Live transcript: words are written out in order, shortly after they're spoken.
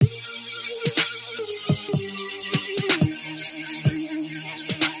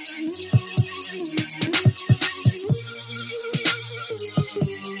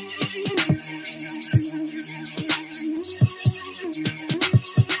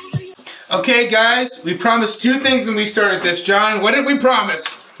Okay, guys, we promised two things when we started this. John, what did we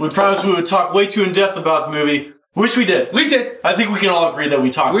promise? We promised we would talk way too in depth about the movie, which we did. We did. I think we can all agree that we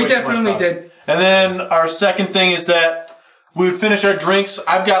talked way too much about it. We definitely did. And then our second thing is that we would finish our drinks.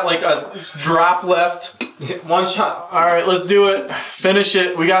 I've got like a drop left. One shot. All right, let's do it. Finish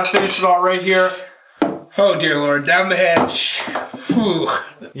it. We got to finish it all right here. Oh, dear Lord, down the hatch. Whew.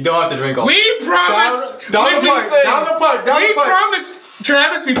 You don't have to drink all. We promised. Down the pipe. We promised.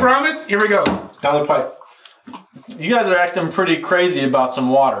 Travis, we promised. Here we go. Down the pipe. You guys are acting pretty crazy about some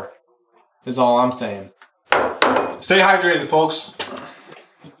water, is all I'm saying. Stay hydrated, folks.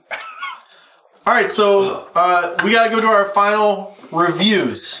 All right, so we got to go to our final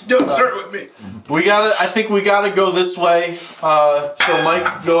reviews. Don't start with me. I think we gotta go this way. So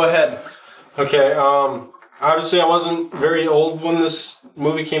Mike, go ahead. Okay. Obviously, I wasn't very old when this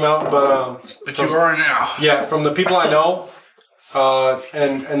movie came out, but you are now. Yeah, from the people I know,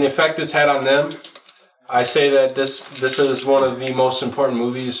 and the effect it's had on them, I say that this is one of the most important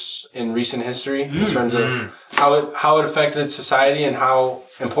movies in recent history in terms of how it affected society and how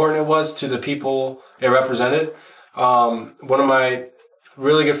important it was to the people it represented. One of my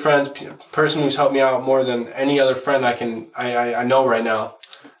really good friends, person who's helped me out more than any other friend I know right now,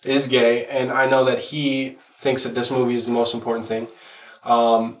 is gay, and I know that he thinks that this movie is the most important thing.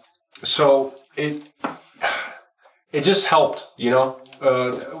 So it just helped, you know.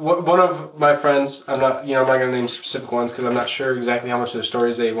 One of my friends, I'm not going to name specific ones because I'm not sure exactly how much of their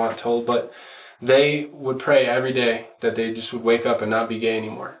stories they want told, but they would pray every day that they just would wake up and not be gay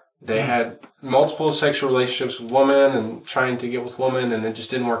anymore. They had multiple sexual relationships with women and trying to get with women, and it just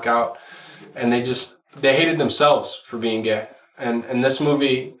didn't work out. And they hated themselves for being gay. And this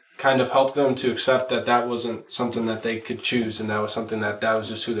movie kind of helped them to accept that that wasn't something that they could choose, and that was something that was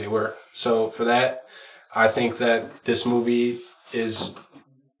just who they were. So for that, I think that this movie is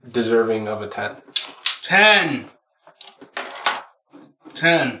deserving of a 10. 10.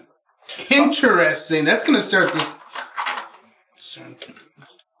 Interesting. That's going to start this.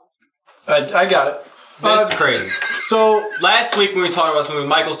 I got it. That's crazy. So last week when we talked about this movie,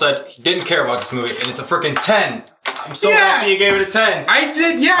 Michael said he didn't care about this movie, and it's a freaking 10. I'm so happy you gave it a 10. I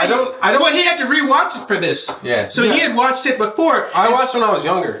did, yeah. I don't. Well, he had to rewatch it for this. Yeah. So he had watched it before. I watched when I was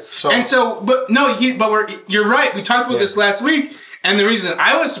younger. So. And so, you're right. We talked about this last week, and the reason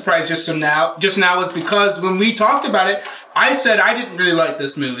I was surprised just now was because when we talked about it, I said I didn't really like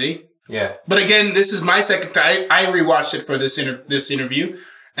this movie. Yeah. But again, this is my second time. I rewatched it for this interview.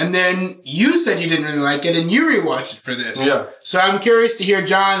 And then you said you didn't really like it, and you rewatched it for this. Yeah. So I'm curious to hear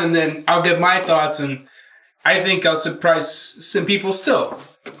John, and then I'll give my thoughts, and I think I'll surprise some people still.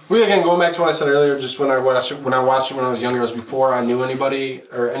 Well, again, going back to what I said earlier, just when I watched it when I was younger, it was before I knew anybody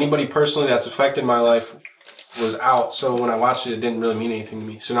personally that's affected my life was out. So when I watched it, it didn't really mean anything to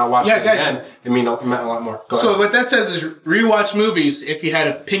me. So now watching it again, it meant a lot more. Go ahead. What that says is rewatch movies if you had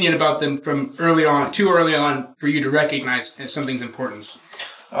an opinion about them from too early on for you to recognize if something's important.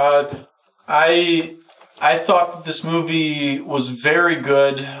 I thought that this movie was very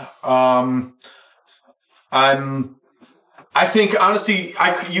good. I think honestly,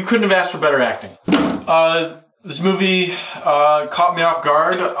 you couldn't have asked for better acting. This movie caught me off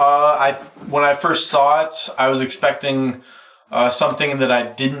guard. When I first saw it, I was expecting something that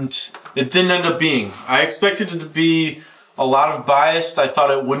it didn't end up being. I expected it to be a lot of bias. I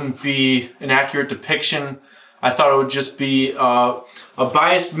thought it wouldn't be an accurate depiction. I thought it would just be a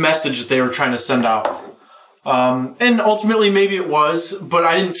biased message that they were trying to send out. And ultimately, maybe it was, but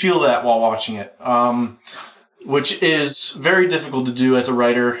I didn't feel that while watching it, which is very difficult to do as a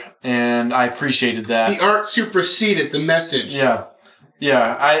writer, and I appreciated that. The art superseded the message. Yeah.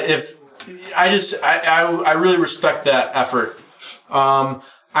 I really respect that effort. I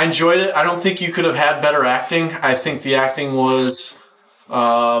enjoyed it. I don't think you could have had better acting. I think the acting was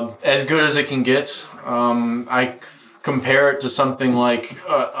as good as it can get. I compare it to something like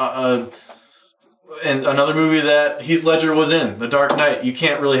and another movie that Heath Ledger was in, The Dark Knight. You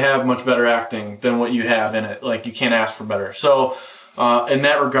can't really have much better acting than what you have in it. Like, you can't ask for better. So in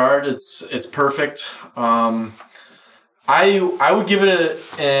that regard, it's perfect. I would give it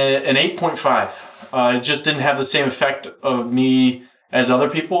an 8.5. It just didn't have the same effect of me as other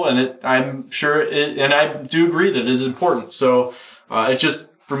people, and I'm sure and I do agree that it is important. So it just,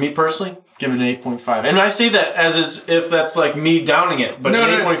 for me personally, give it an 8.5. And I say that as if that's like me downing it, but an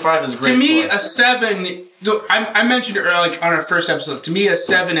 8.5 is great. To me, a 7, I mentioned it earlier on our first episode, to me a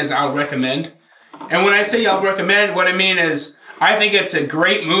 7 is I'll recommend. And when I say I'll recommend, what I mean is I think it's a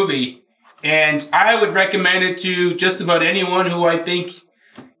great movie, and I would recommend it to just about anyone who I think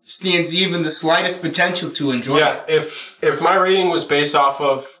stands even the slightest potential to enjoy it. Yeah, if my rating was based off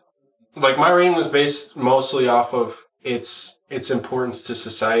of like my rating was based mostly off of its importance to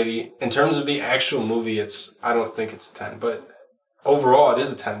society. In terms of the actual movie, I don't think it's a 10, but overall it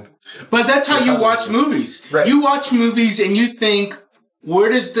is a 10. But that's how you watch movies. Right. You watch movies and you think,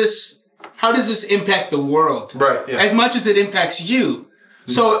 how does this impact the world? Right. Yeah. As much as it impacts you.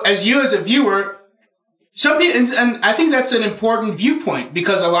 So as you as a viewer, and I think that's an important viewpoint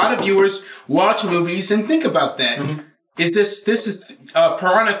because a lot of viewers watch movies and think about that. Mm-hmm. This is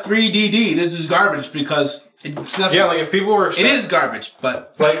Piranha 3DD. This is garbage because it's nothing. Yeah, like if people were it is garbage,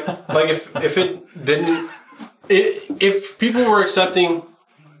 but like if it didn't, if people were accepting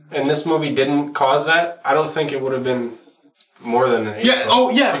and this movie didn't cause that, I don't think it would have been more than an 8. yeah,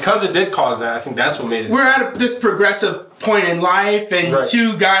 oh yeah, Because it did cause that, I think that's what made it. we're at this progressive point in life, and Right.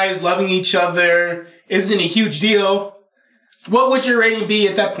 two guys loving each other isn't a huge deal. What would your rating be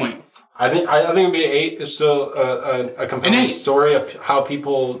at that point? I think it'd be an 8. It's still a compelling 8. story of how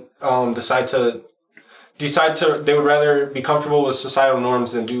people decide to they would rather be comfortable with societal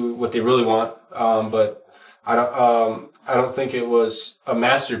norms than do what they really want. But I don't think it was a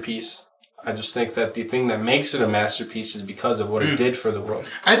masterpiece. I just think that the thing that makes it a masterpiece is because of what it did for the world.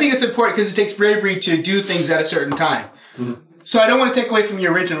 I think it's important because it takes bravery to do things at a certain time. Mm-hmm. So I don't want to take away from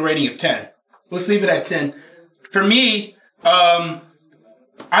your original rating of 10. Let's leave it at 10. For me,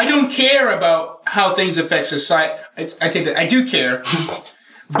 I don't care about how things affect society. I take that. I do care.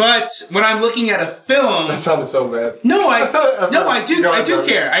 But when I'm looking at a film, That sounded so bad. no, I do Go ahead,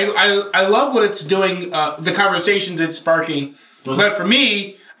 care. I love what it's doing, the conversations it's sparking. Mm-hmm. But for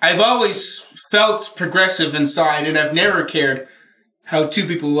me, I've always felt progressive inside, and I've never cared how two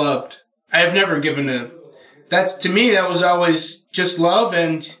people loved. I have never given to me, that was always just love,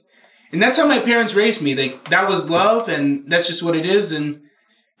 and that's how my parents raised me. That was love, and that's just what it is, and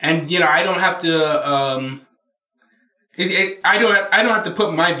you know, I don't have to, I don't have to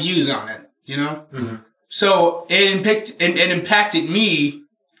put my views on it, you know? Mm-hmm. So it impacted me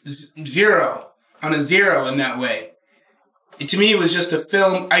 0 on a 0 in that way. To me, it was just a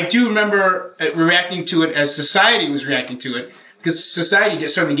film. I do remember reacting to it as society was reacting to it, because society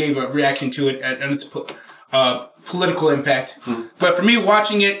certainly gave a reaction to it and its political impact. Hmm. But for me,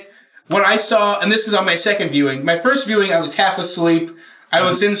 watching it, what I saw, and this is on my second viewing. My first viewing, I was half asleep. I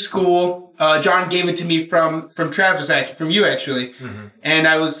was in school. John gave it to me from Travis, actually, from you actually. Mm-hmm. And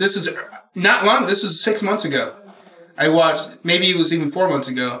this is not long. This was 6 months ago. I watched. Maybe it was even 4 months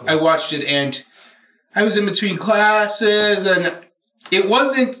ago. I watched it and I was in between classes, and it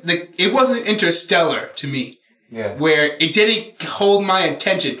wasn't Interstellar to me. Yeah. Where it didn't hold my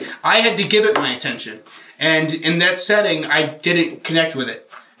attention. I had to give it my attention. And in that setting, I didn't connect with it.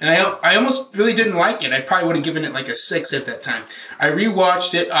 And I almost really didn't like it. I probably would have given it like a 6 at that time. I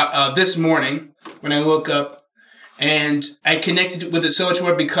rewatched it this morning when I woke up, and I connected with it so much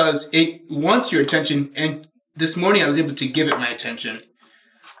more because it wants your attention. And this morning, I was able to give it my attention.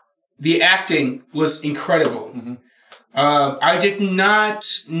 The acting was incredible. Mm-hmm.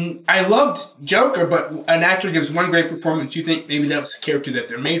 I loved Joker, but an actor gives one great performance. You think maybe that was the character that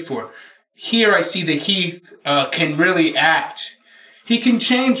they're made for. Here I see that Heath can really act. He can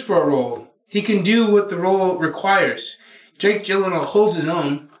change for a role. He can do what the role requires. Jake Gyllenhaal holds his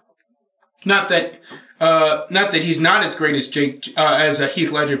own. Not that he's not as great as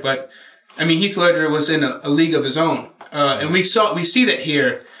Heath Ledger, but I mean Heath Ledger was in a league of his own, and we see that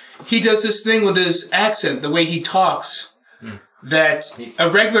here. He does this thing with his accent, the way he talks, that a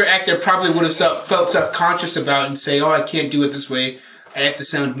regular actor probably would have felt self-conscious about and say, "Oh, I can't do it this way. I have to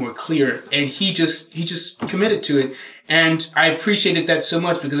sound more clear." And he just committed to it, and I appreciated that so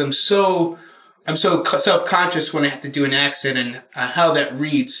much because I'm so self-conscious when I have to do an accent and how that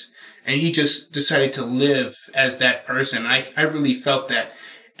reads. And he just decided to live as that person. I really felt that,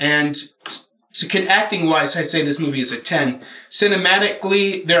 and. So acting wise, I say this movie is a 10.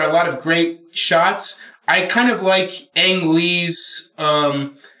 Cinematically, there are a lot of great shots. I kind of like Ang Lee's,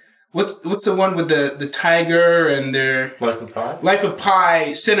 what's the one with the tiger and their... Life of Pi? Life of Pi.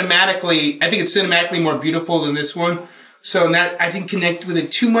 Cinematically, I think it's cinematically more beautiful than this one. So in that, I didn't connect with it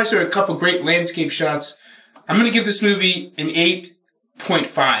too much. There are a couple great landscape shots. I'm going to give this movie an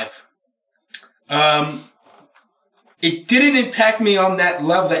 8.5. It didn't impact me on that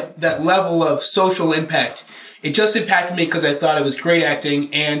level of social impact. It just impacted me because I thought it was great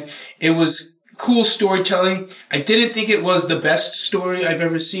acting and it was cool storytelling. I didn't think it was the best story I've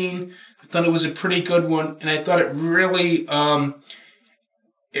ever seen. I thought it was a pretty good one, and I thought it really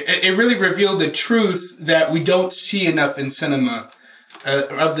it really revealed the truth that we don't see enough in cinema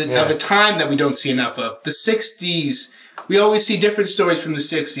of a time that we don't see enough of. The 60s, we always see different stories from the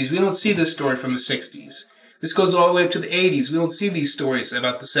 60s. We don't see this story from the 60s. This goes all the way up to the 80s. We don't see these stories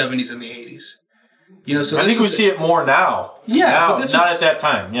about the 70s and the 80s. You know, so I think we see it more now. Yeah, now, but this not was at that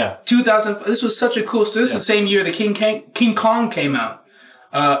time. Yeah, 2000. This was such a cool. So this is the same year that King Kong came out.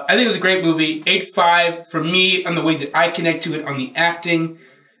 I think it was a great movie. 8.5 for me on the way that I connect to it on the acting.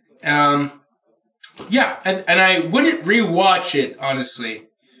 Yeah, and I wouldn't rewatch it honestly.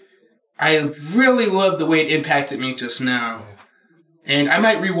 I really love the way it impacted me just now, and I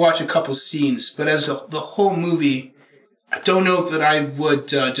might rewatch a couple scenes. But as the whole movie, I don't know that I would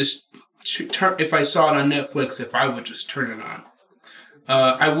just turn if I saw it on Netflix. If I would just turn it on,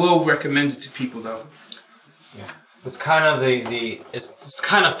 I will recommend it to people though. Yeah, it's kind of it's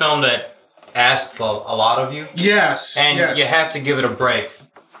kind of film that asks a lot of you. Yes, and yes. you have to give it a break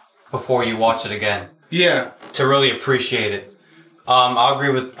before you watch it again. Yeah, to really appreciate it. I'll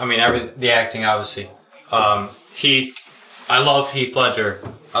agree with. I mean, the acting obviously. I love Heath Ledger.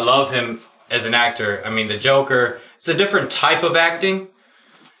 I love him as an actor. I mean, the Joker. It's a different type of acting.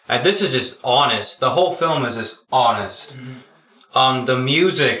 And this is just honest. The whole film is just honest. Mm-hmm. The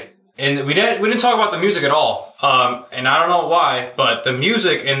music, and we didn't talk about the music at all. And I don't know why, but the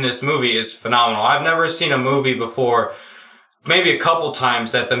music in this movie is phenomenal. I've never seen a movie before, maybe a couple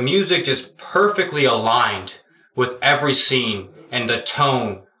times, that the music just perfectly aligned with every scene and the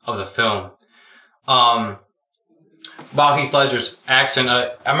tone of the film. About Heath Ledger's accent,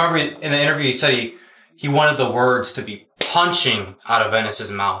 I remember in the interview he said he wanted the words to be punching out of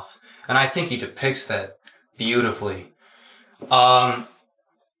Ennis's mouth, and I think he depicts that beautifully. I'm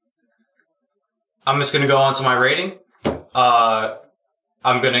just gonna go on to my rating. I'm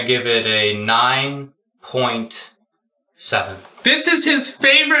gonna give it a 9.7. This is his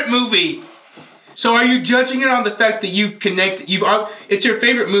favorite movie. So are you judging it on the fact that it's your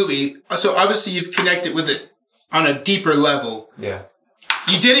favorite movie, so obviously you've connected with it on a deeper level. Yeah.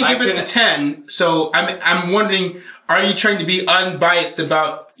 You didn't give it the 10, so I'm wondering, are you trying to be unbiased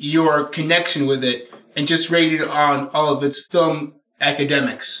about your connection with it and just rate it on all of its film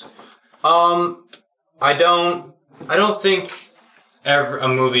academics? I don't think a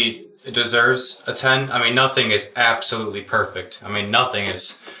movie deserves a 10. I mean, nothing is absolutely perfect. I mean, nothing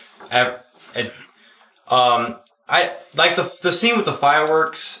is. I like the scene with the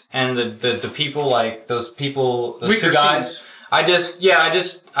fireworks and the people, like those two guys. Scenes. I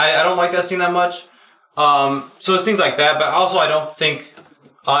don't like that scene that much. So it's things like that, but also I don't think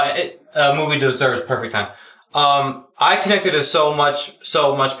a movie deserves perfect time. I connected it so much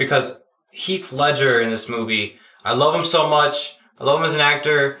because Heath Ledger in this movie, I love him so much. I love him as an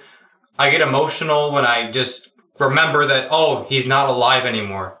actor. I get emotional when I just remember that, oh, he's not alive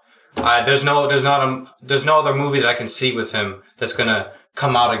anymore. There's no other movie that I can see with him that's gonna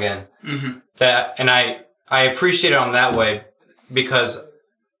come out again. Mm-hmm. I appreciate it on that way because of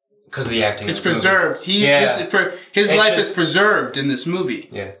the acting. It's preserved. His life is preserved in this movie.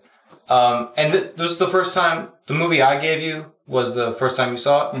 Yeah. And this was the first time the movie I gave you was the first time you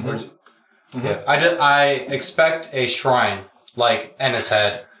saw it. Mm-hmm. Yeah. I expect a shrine like Ennis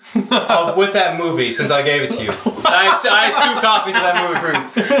had. With that movie, since I gave it to you. I had 2 copies of that movie for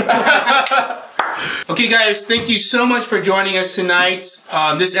you. Okay, guys, thank you so much for joining us tonight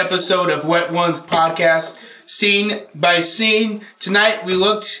on this episode of Wet Ones Podcast, Scene by Scene. Tonight, we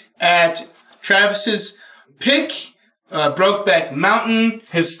looked at Travis's pick, Brokeback Mountain.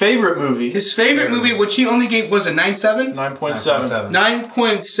 his favorite movie. His favorite movie, which he only gave, was a 9.7? 9.7.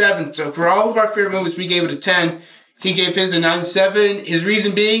 9.7. So for all of our favorite movies, we gave it a 10. He gave his a 9.7. His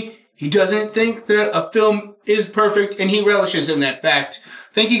reason being, he doesn't think that a film is perfect, and he relishes in that fact.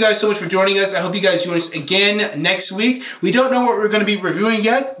 Thank you guys so much for joining us. I hope you guys join us again next week. We don't know what we're going to be reviewing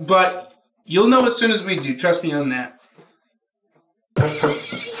yet, but you'll know as soon as we do. Trust me on that.